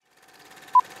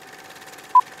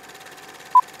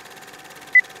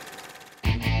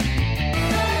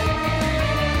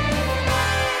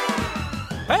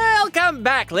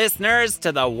Welcome back, listeners,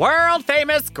 to the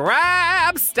world-famous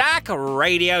Grab Stack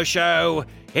radio show.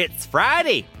 It's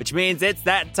Friday, which means it's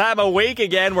that time of week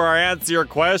again where I answer your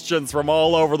questions from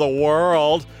all over the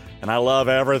world. And I love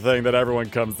everything that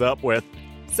everyone comes up with.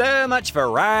 So much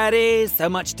variety, so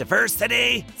much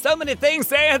diversity, so many things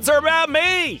to answer about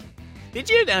me. Did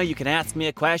you know you can ask me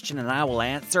a question and I will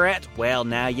answer it? Well,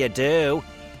 now you do.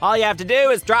 All you have to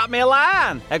do is drop me a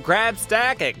line at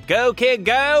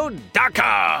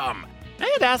grabstack@gokidgo.com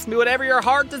and ask me whatever your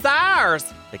heart desires.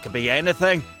 It could be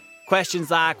anything. Questions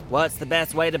like, what's the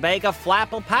best way to bake a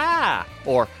flapple pie?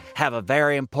 Or have a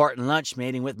very important lunch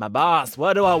meeting with my boss.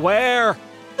 What do I wear?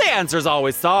 The answer's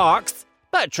always socks.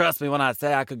 But trust me when I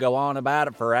say I could go on about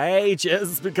it for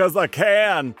ages, because I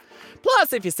can.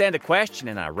 Plus, if you send a question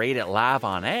and I read it live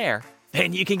on air,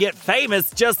 then you can get famous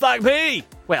just like me.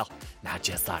 Well, not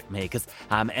just like me, because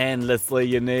I'm endlessly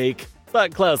unique,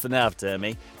 but close enough to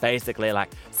me. Basically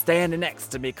like standing next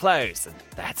to me close, and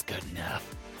that's good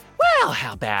enough. Well,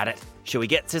 how about it? Should we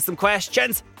get to some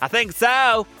questions? I think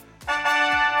so.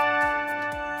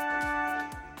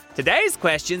 Today's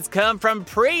questions come from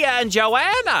Priya and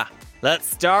Joanna. Let's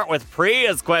start with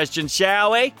Priya's question,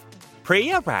 shall we?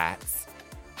 Priya writes,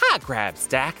 Hi,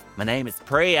 Grabstack. My name is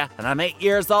Priya, and I'm 8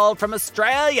 years old from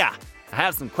Australia. I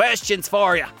have some questions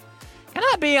for you. Can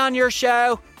I be on your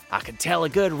show? I can tell a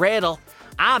good riddle.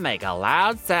 I make a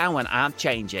loud sound when I'm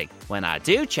changing. When I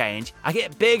do change, I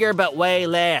get bigger but way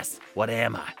less. What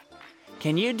am I?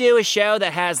 Can you do a show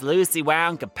that has Lucy Wow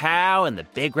and Kapow and the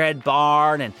Big Red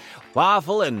Barn and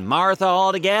Waffle and Martha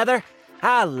all together?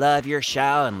 I love your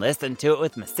show and listen to it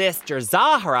with my sister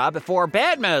Zahra before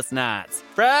bed most nights.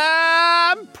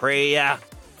 From Priya.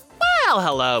 Well,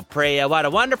 hello, Priya. What a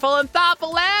wonderful and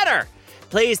thoughtful letter.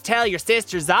 Please tell your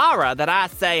sister Zahra that I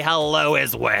say hello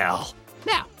as well.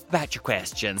 Now, about your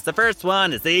questions. The first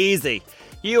one is easy.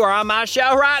 You are on my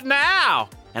show right now,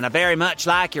 and I very much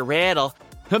like your riddle.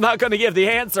 I'm not going to give the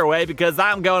answer away because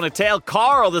I'm going to tell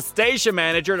Carl, the station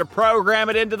manager, to program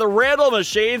it into the riddle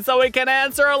machine so we can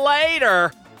answer it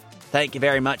later. Thank you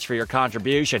very much for your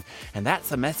contribution. And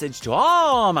that's a message to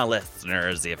all my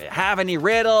listeners. If you have any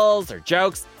riddles or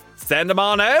jokes, send them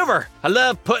on over. I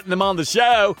love putting them on the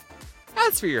show.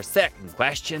 As for your second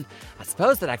question, I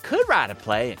suppose that I could write a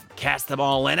play and cast them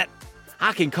all in it.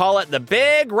 I can call it The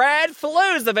Big Red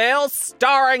Faloozaville,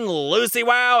 starring Lucy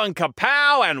Wow and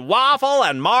Kapow and Waffle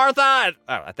and Martha.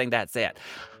 I think that's it.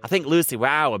 I think Lucy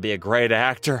Wow would be a great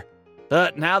actor.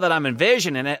 But now that I'm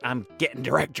envisioning it, I'm getting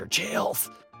director chills.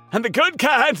 And the good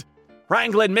kind.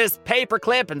 Wrangling Miss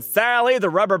Paperclip and Sally the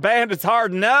Rubber Bandit's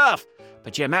hard enough.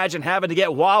 But you imagine having to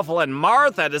get Waffle and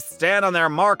Martha to stand on their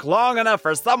mark long enough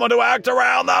for someone to act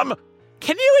around them?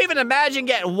 Can you even imagine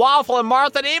getting Waffle and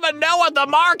Martha to even know what the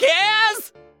mark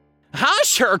is? I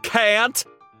sure can't.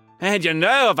 And you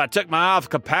know, if I took my eye off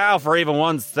Kapow for even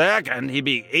 1 second, he'd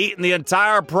be eating the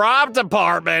entire prop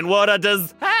department. What a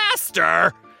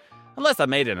disaster! Unless I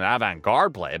made an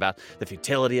avant-garde play about the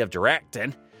futility of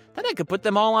directing, then I could put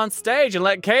them all on stage and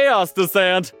let chaos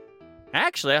descend.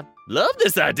 Actually, I love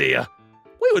this idea.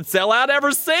 We would sell out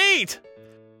every seat.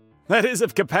 That is,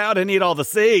 if Kapow didn't eat all the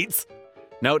seats.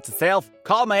 Note to self,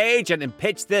 call my agent and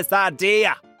pitch this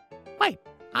idea. Wait,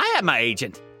 I have my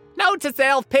agent. Note to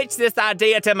self, pitch this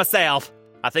idea to myself.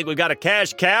 I think we've got a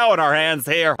cash cow in our hands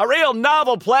here. A real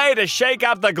novel play to shake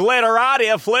up the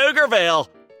glitterati of Pflugerville.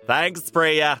 Thanks,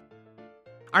 Priya.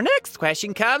 Our next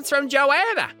question comes from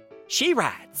Joanna. She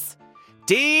writes,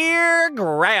 Dear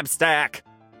Grabstack,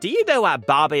 do you know why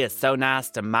Bobby is so nice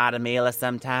to Madamila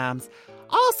sometimes?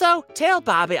 Also, tell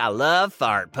Bobby I love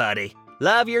Fart Putty.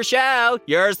 Love your show.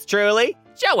 Yours truly,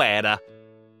 Joanna.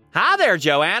 Hi there,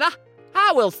 Joanna.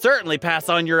 I will certainly pass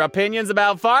on your opinions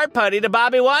about Fart Putty to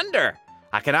Bobby Wonder.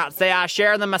 I cannot say I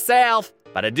share them myself,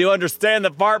 but I do understand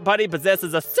that Fart Putty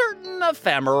possesses a certain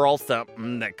ephemeral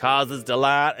something that causes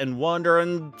delight and wonder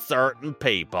in certain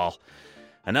people.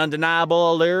 An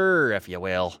undeniable allure, if you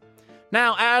will.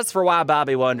 Now, as for why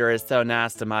Bobby Wonder is so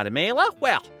nice to Madamila,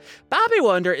 well, Bobby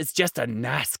Wonder is just a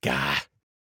nice guy.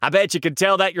 I bet you can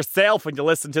tell that yourself when you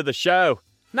listen to the show.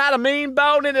 Not a mean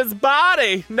bone in his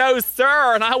body. No,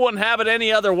 sir, and I wouldn't have it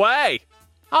any other way.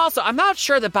 Also, I'm not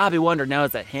sure that Bobby Wonder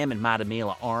knows that him and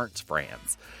Madamila aren't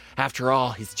friends. After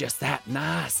all, he's just that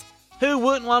nice. Who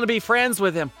wouldn't want to be friends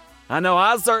with him? I know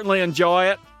I certainly enjoy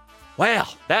it.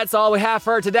 Well, that's all we have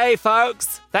for today,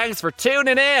 folks. Thanks for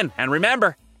tuning in. And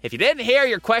remember, if you didn't hear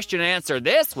your question answered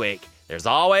this week, there's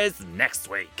always next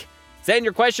week. Send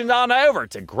your questions on over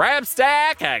to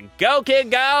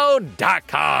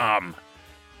grabstack@gokidgo.com.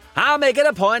 I'll make it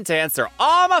a point to answer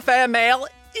all my fan mail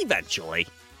eventually.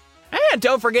 And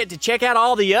don't forget to check out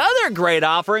all the other great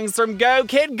offerings from Go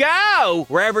Kid Go,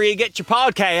 wherever you get your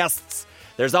podcasts.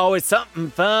 There's always something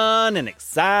fun and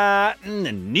exciting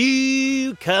and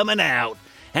new coming out.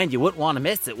 And you wouldn't want to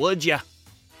miss it, would you?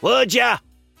 Would you?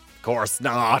 Of course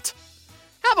not.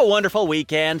 Have a wonderful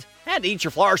weekend and eat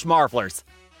your Flarsh Marflers.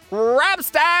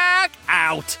 Grabstack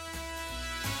out!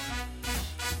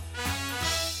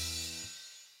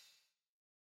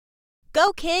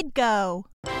 Go Kid Go!